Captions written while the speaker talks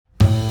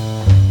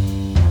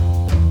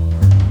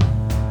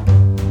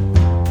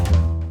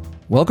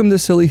Welcome to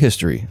Silly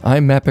History.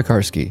 I'm Matt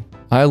Pekarsky.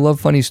 I love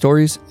funny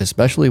stories,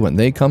 especially when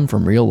they come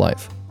from real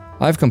life.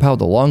 I've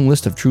compiled a long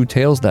list of true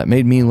tales that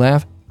made me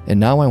laugh, and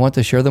now I want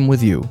to share them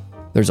with you.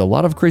 There's a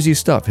lot of crazy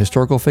stuff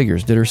historical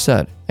figures did or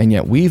said, and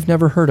yet we've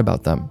never heard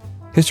about them.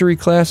 History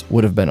class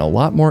would have been a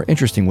lot more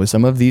interesting with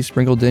some of these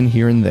sprinkled in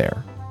here and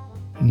there.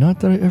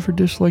 Not that I ever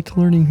disliked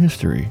learning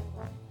history.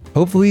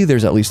 Hopefully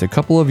there's at least a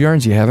couple of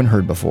yarns you haven't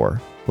heard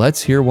before.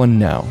 Let's hear one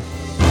now.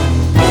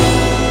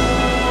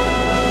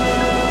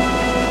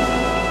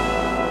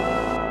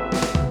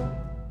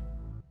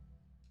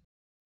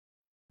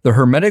 The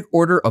Hermetic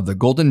Order of the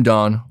Golden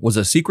Dawn was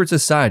a secret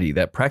society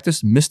that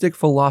practiced mystic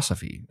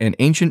philosophy and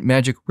ancient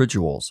magic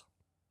rituals.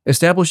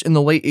 Established in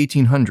the late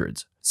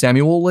 1800s,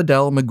 Samuel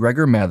Liddell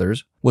McGregor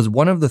Mathers was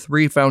one of the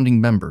three founding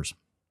members.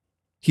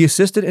 He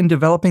assisted in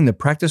developing the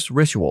practiced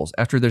rituals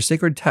after their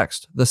sacred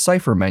text, the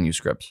cipher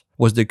manuscripts,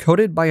 was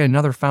decoded by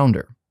another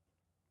founder.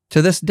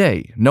 To this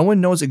day, no one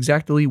knows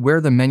exactly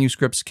where the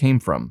manuscripts came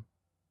from.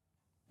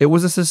 It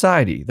was a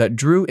society that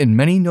drew in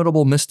many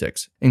notable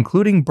mystics,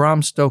 including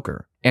Bram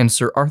Stoker and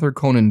Sir Arthur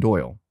Conan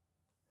Doyle.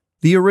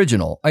 The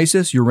original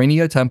Isis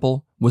Urania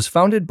Temple was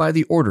founded by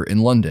the order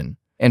in London,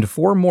 and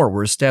 4 more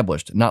were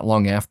established not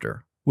long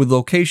after, with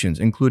locations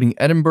including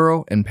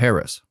Edinburgh and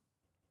Paris.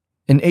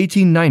 In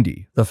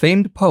 1890, the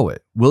famed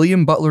poet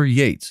William Butler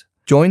Yeats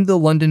joined the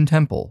London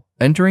Temple,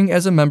 entering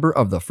as a member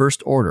of the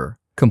First Order,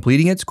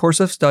 completing its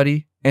course of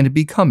study and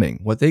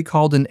becoming what they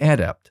called an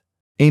adept,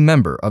 a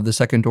member of the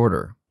Second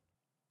Order.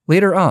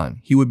 Later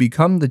on, he would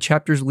become the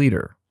chapter's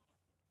leader.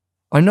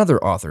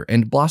 Another author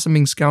and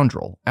blossoming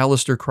scoundrel,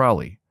 Aleister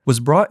Crowley, was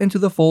brought into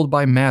the fold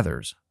by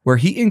Mathers, where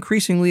he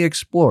increasingly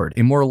explored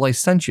a more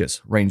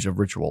licentious range of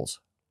rituals.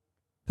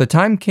 The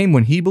time came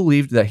when he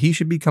believed that he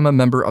should become a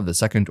member of the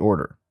Second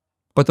Order,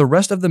 but the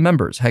rest of the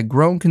members had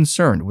grown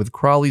concerned with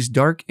Crowley's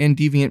dark and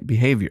deviant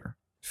behavior,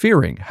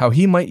 fearing how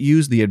he might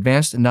use the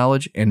advanced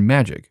knowledge and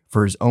magic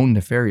for his own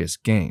nefarious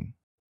gain.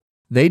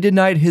 They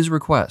denied his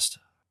request,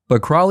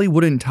 but Crowley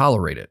wouldn't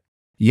tolerate it.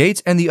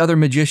 Yeats and the other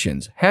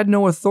magicians had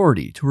no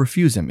authority to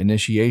refuse him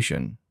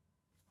initiation.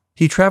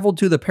 He traveled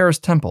to the Paris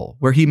Temple,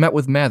 where he met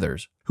with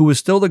Mathers, who was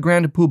still the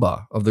Grand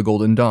Poobah of the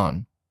Golden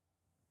Dawn.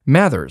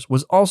 Mathers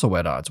was also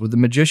at odds with the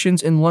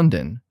magicians in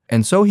London,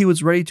 and so he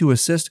was ready to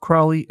assist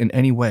Crowley in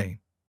any way.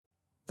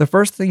 The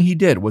first thing he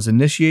did was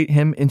initiate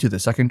him into the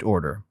Second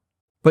Order.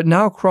 But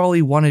now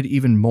Crowley wanted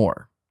even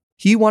more.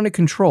 He wanted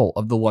control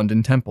of the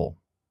London Temple.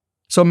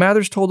 So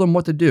Mathers told him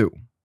what to do.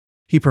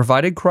 He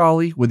provided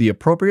Crowley with the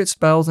appropriate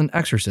spells and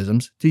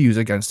exorcisms to use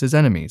against his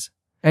enemies,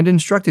 and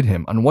instructed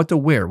him on what to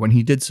wear when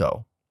he did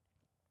so.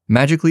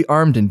 Magically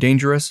armed and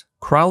dangerous,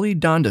 Crowley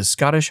donned a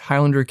Scottish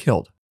Highlander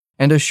kilt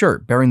and a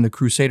shirt bearing the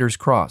Crusader's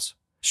cross,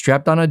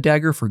 strapped on a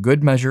dagger for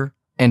good measure,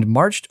 and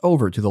marched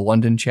over to the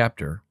London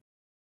chapter.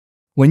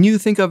 When you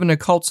think of an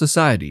occult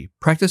society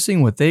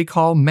practicing what they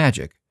call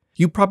magic,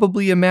 you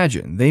probably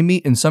imagine they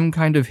meet in some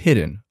kind of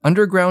hidden,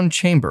 underground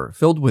chamber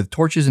filled with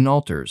torches and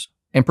altars,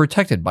 and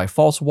protected by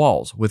false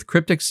walls with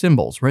cryptic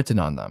symbols written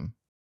on them.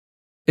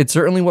 It's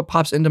certainly what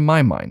pops into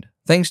my mind,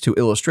 thanks to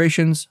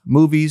illustrations,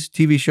 movies,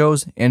 TV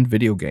shows, and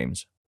video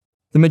games.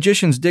 The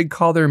magicians did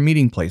call their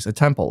meeting place a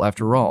temple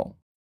after all.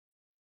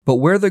 But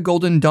where the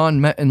Golden Dawn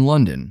met in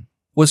London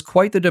was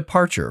quite the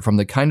departure from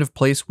the kind of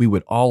place we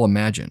would all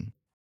imagine.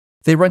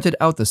 They rented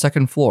out the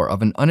second floor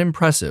of an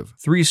unimpressive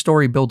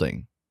 3-story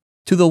building.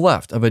 To the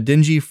left of a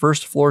dingy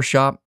first-floor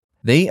shop,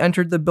 they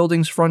entered the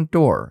building's front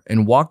door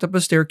and walked up a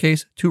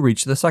staircase to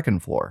reach the second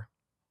floor.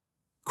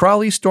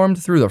 Crowley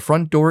stormed through the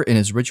front door in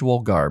his ritual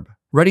garb,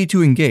 ready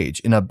to engage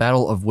in a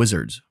battle of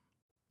wizards.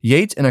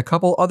 Yeats and a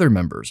couple other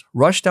members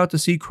rushed out to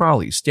see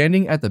Crowley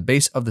standing at the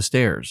base of the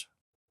stairs.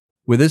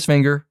 With his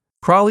finger,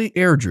 Crowley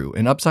air drew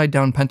an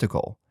upside-down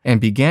pentacle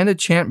and began to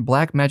chant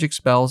black magic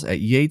spells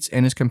at Yeats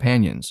and his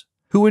companions,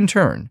 who in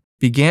turn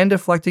began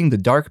deflecting the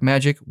dark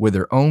magic with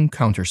their own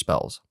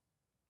counterspells.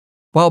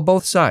 While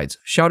both sides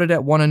shouted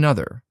at one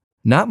another,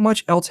 not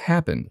much else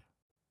happened.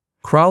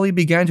 Crowley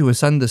began to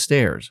ascend the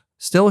stairs,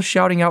 still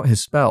shouting out his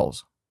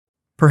spells.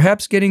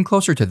 Perhaps getting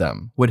closer to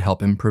them would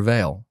help him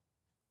prevail.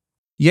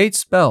 Yeats'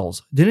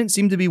 spells didn't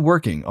seem to be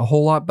working a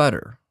whole lot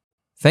better.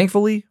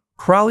 Thankfully,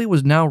 Crowley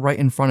was now right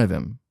in front of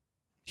him.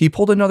 He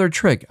pulled another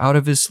trick out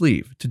of his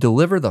sleeve to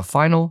deliver the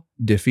final,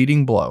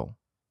 defeating blow.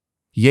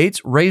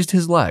 Yeats raised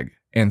his leg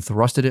and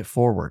thrusted it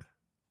forward.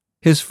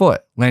 His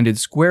foot landed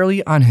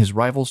squarely on his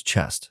rival's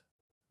chest.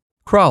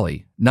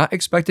 Crowley, not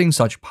expecting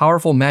such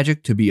powerful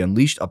magic to be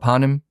unleashed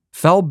upon him,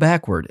 fell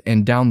backward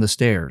and down the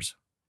stairs.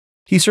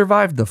 He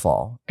survived the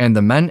fall, and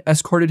the men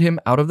escorted him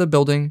out of the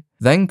building,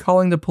 then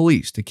calling the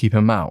police to keep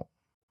him out.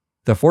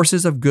 The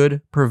forces of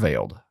good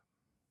prevailed.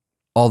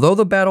 Although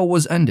the battle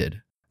was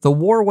ended, the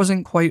war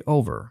wasn't quite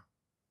over.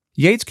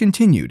 Yeats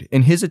continued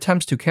in his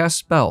attempts to cast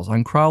spells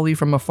on Crowley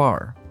from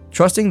afar,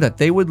 trusting that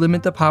they would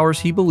limit the powers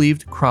he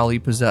believed Crowley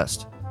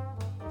possessed.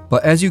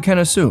 But as you can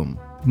assume,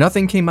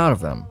 nothing came out of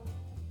them.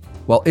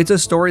 While it's a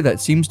story that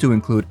seems to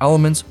include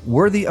elements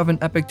worthy of an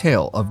epic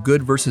tale of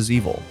good versus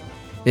evil,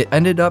 it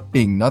ended up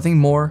being nothing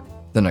more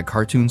than a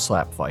cartoon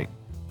slap fight.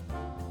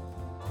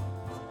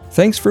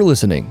 Thanks for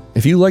listening.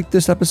 If you liked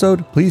this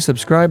episode, please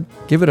subscribe,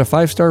 give it a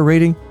 5-star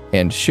rating,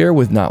 and share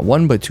with not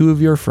one but 2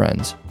 of your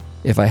friends.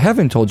 If I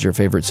haven't told your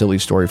favorite silly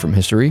story from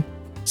history,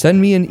 send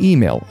me an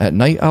email at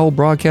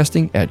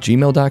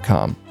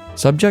nightowlbroadcasting@gmail.com.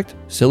 Subject: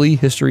 Silly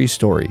History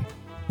Story.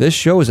 This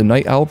show is a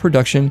Night Owl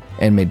production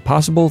and made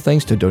possible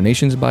thanks to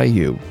donations by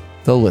you,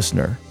 the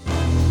listener.